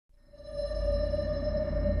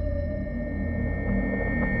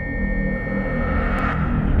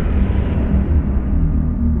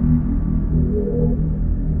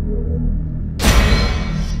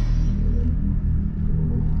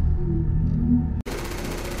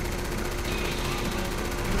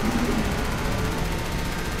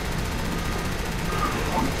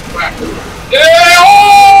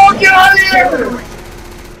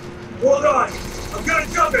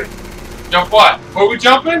Jump what? Where we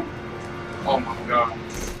jumping? Oh my god.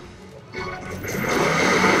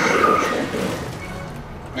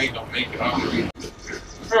 Wait, don't make it off me.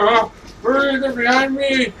 Hurry, they're behind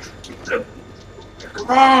me! Come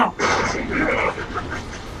on!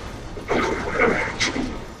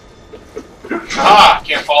 Ah,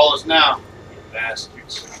 can't follow us now. You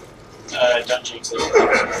bastards. Don't jinx it.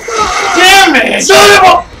 Damn it! Son of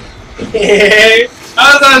a...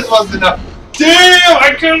 How was I supposed to know? Damn!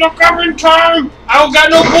 I couldn't look up in time! I don't got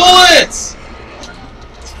no bullets!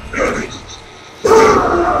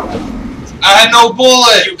 I had no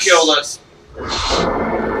bullets! You killed us.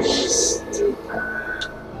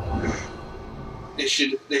 They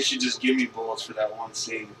should just give me bullets for that one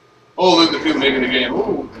scene. Oh, look at the people making the game.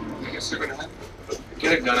 Ooh, I guess they're gonna have to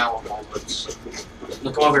get a gun out with bullets.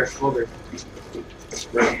 Look over, come over.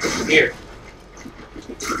 Right here.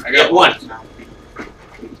 I got one.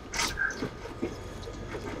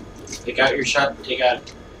 Take out your shot. Take out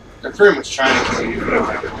it. They're pretty much trying to kill you.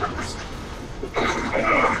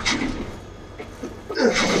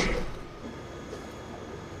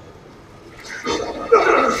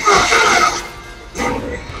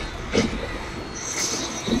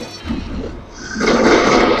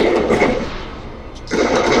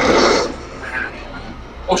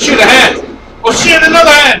 Oh shit, a hand! Oh shit, another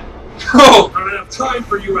hand! Oh! I don't have time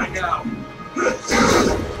for you right now.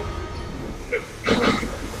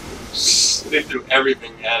 They threw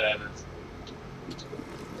everything they had at us.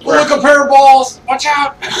 Look, a pair of balls! Watch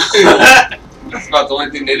out! That's about the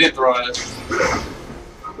only thing they did throw at us.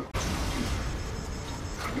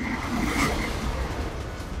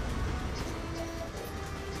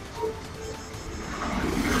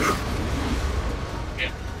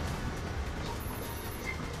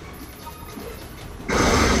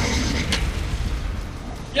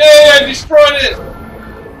 Yay, I destroyed it!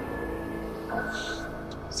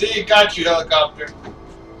 See, got you, helicopter.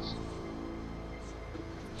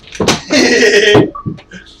 Hey,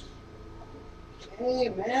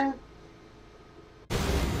 man.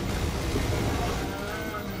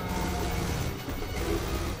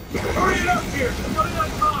 Hurry it up here! I'm running out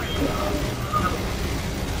of time!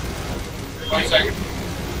 1 second.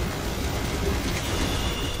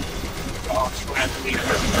 Oh, it's going to have to be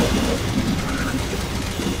there.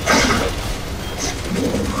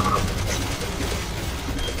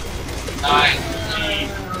 9, 8,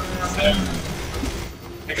 7.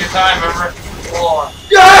 Take your time, remember? 4.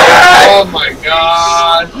 Yes! Oh my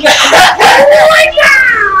god! Oh my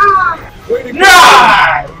god! Way to go! No!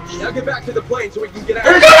 Now get back to the plane so we can get out.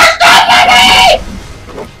 You're gonna stop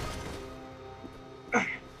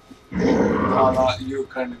Oh, not you,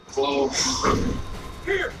 kind of close.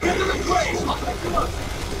 Here, get to the plane! I'll pick you up.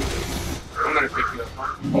 I'm gonna pick you up,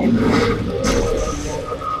 huh?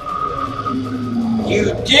 You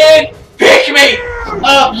did pick me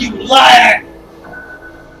up, you liar!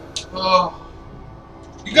 Oh.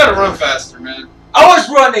 You gotta run faster, man. I was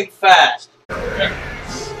running fast. Okay.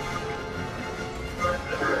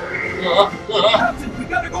 Captain, we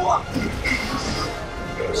gotta go up!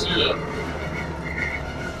 See ya.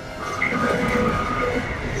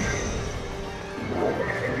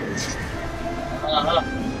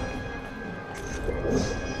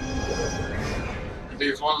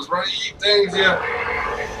 These ones run eat things, yeah.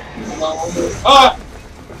 Ah!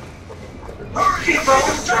 Keep on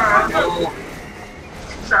trying!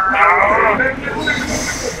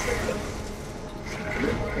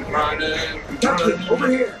 Running. Captain, over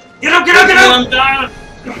here! Get up, get up, get up! I'm down.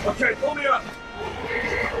 Okay, pull me up!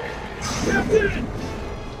 Captain!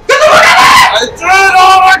 I did!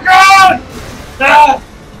 Oh my god! Ah.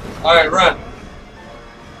 Alright, run.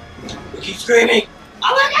 We keep screaming.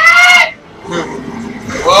 Oh my god!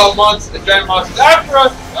 Well, monster, the giant monster's after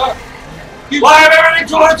us! Fire everything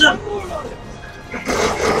towards him!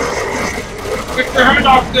 Get your hand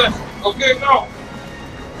off this! Okay, go!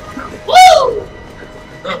 Woo!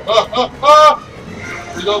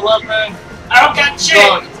 Reload weapon. I don't got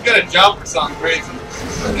shit! It's gonna jump or something crazy.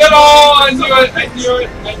 Get on! I knew it! I knew it!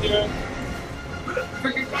 I knew it!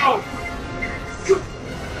 Freaking go!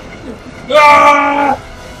 Ah!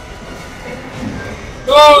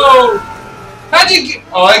 Go! How'd you get?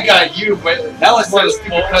 Oh, I got you, but that was one of the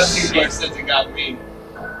stupid cutscenes where it says it got me.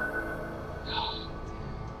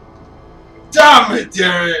 Damn it,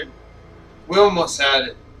 Darren! We almost had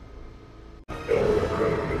it.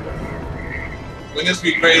 Wouldn't this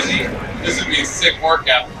be crazy? This would be a sick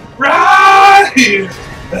workout. Right!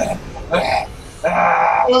 I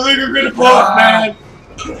think we're gonna both, man.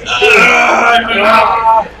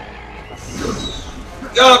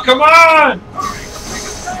 Yo, come on!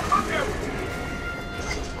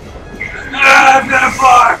 I'm gonna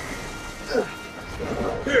fly!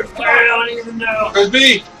 No. Press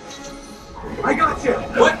B. I got you.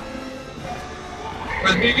 What?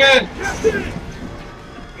 Press B again. Just did it.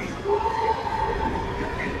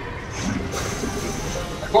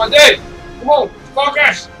 Come on, Dave. Come on.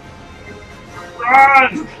 Focus.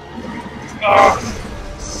 Run. Oh.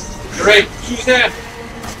 You're ready. Shoot his hand.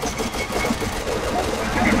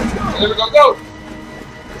 There we go. Go.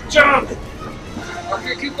 Jump.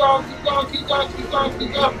 Okay, keep going, keep going, keep going, keep going,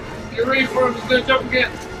 keep going. Get ready for him. He's going to jump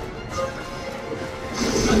again.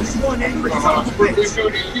 This one angry Come son on, of a quickly bitch. show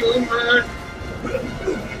the healing bird.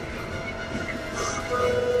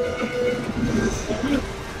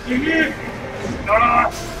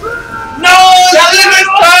 No!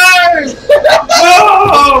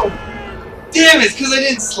 No! Damn, it's because I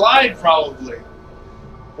didn't slide, probably.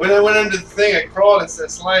 When I went under the thing, I crawled instead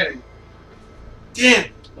of sliding. Damn.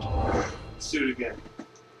 Let's do it again.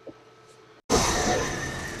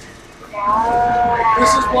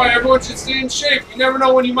 This is why everyone should stay in shape. You never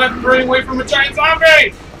know when you might be running away from a giant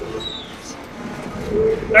zombie.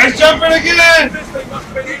 Nice jumping again. This thing must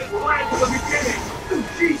have been his plan from the beginning.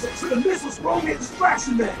 Jesus, the missiles were only a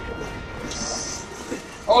distraction then.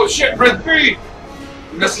 Oh shit, press B.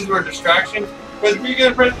 Misses were a distraction. Press B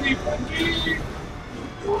again, press B, press B.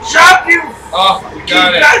 Jump, you! Oh, we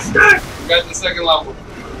got it. Bastard! We got the second level.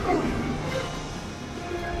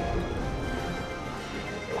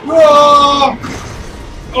 Whoa!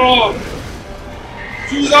 Oh!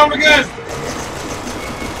 Shoot his arm again!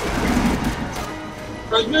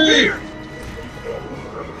 Press B!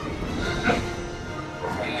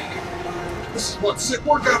 This is one sick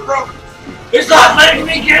workout, bro! He's not letting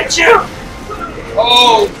me get you!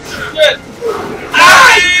 Oh, shit!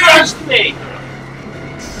 Ah, he crushed me!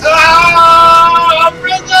 Ah! I'm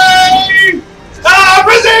pressing! Ah, I'm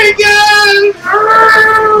pressing again!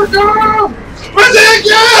 Ah, no! Pressing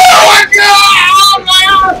again! Oh my god! Oh my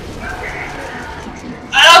god!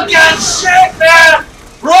 I don't got shit, man!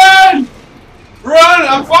 Run! Run!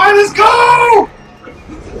 I'm fine, let's go!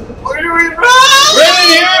 Where do we run? Run in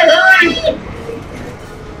here, hurry!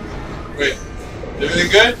 Wait, is everything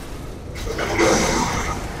good?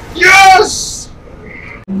 Yes!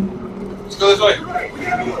 Let's go this way.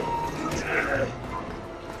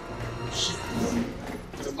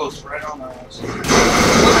 It's close, right on my ass.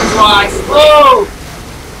 Twice. Whoa!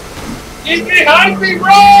 Get behind me,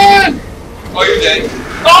 run! Oh, you're dead.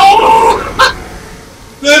 Oh!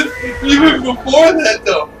 Then, even before that,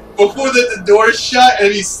 though, before that, the door shut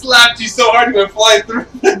and he slapped you so hard you went flying through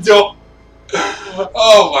the door.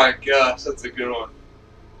 Oh my gosh, that's a good one.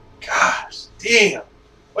 Gosh, damn.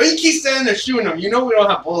 Why do you keep standing there shooting him? You know we don't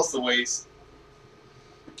have bullets to waste.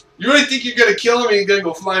 You really think you're gonna kill him and he's gonna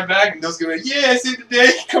go flying back and those gonna be like, yeah, I saved the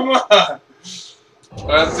day? Come on. Alright,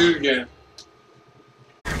 let's do it again.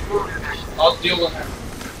 I'll deal with him.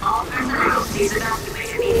 All personnel, please evacuate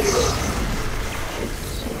immediately.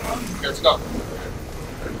 Okay, let's go.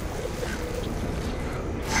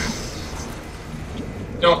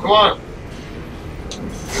 No, come on.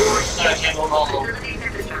 I can't hold on. Facilities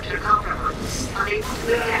infrastructure compromised. Unable to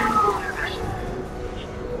withstand water pressure.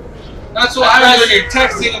 That's what happens when you're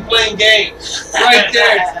texting and playing games. Right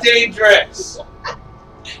there, it's dangerous.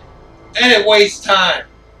 And it wastes time.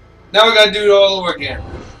 Now we gotta do it all over again.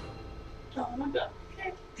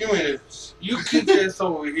 Give me this. You keep this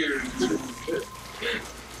over here.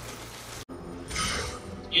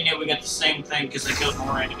 You knew we got the same thing because I killed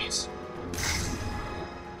more enemies.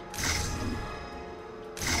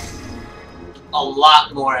 A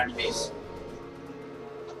lot more enemies.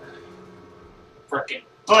 Frickin'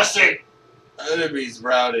 pussy! Enemies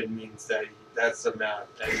routed means that that's the amount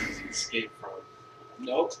that you escape from.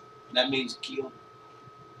 Nope. That means killed.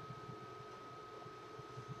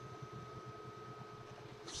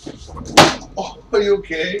 Oh, are you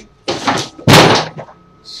okay?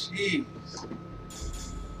 Jeez.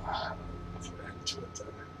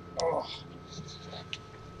 Oh.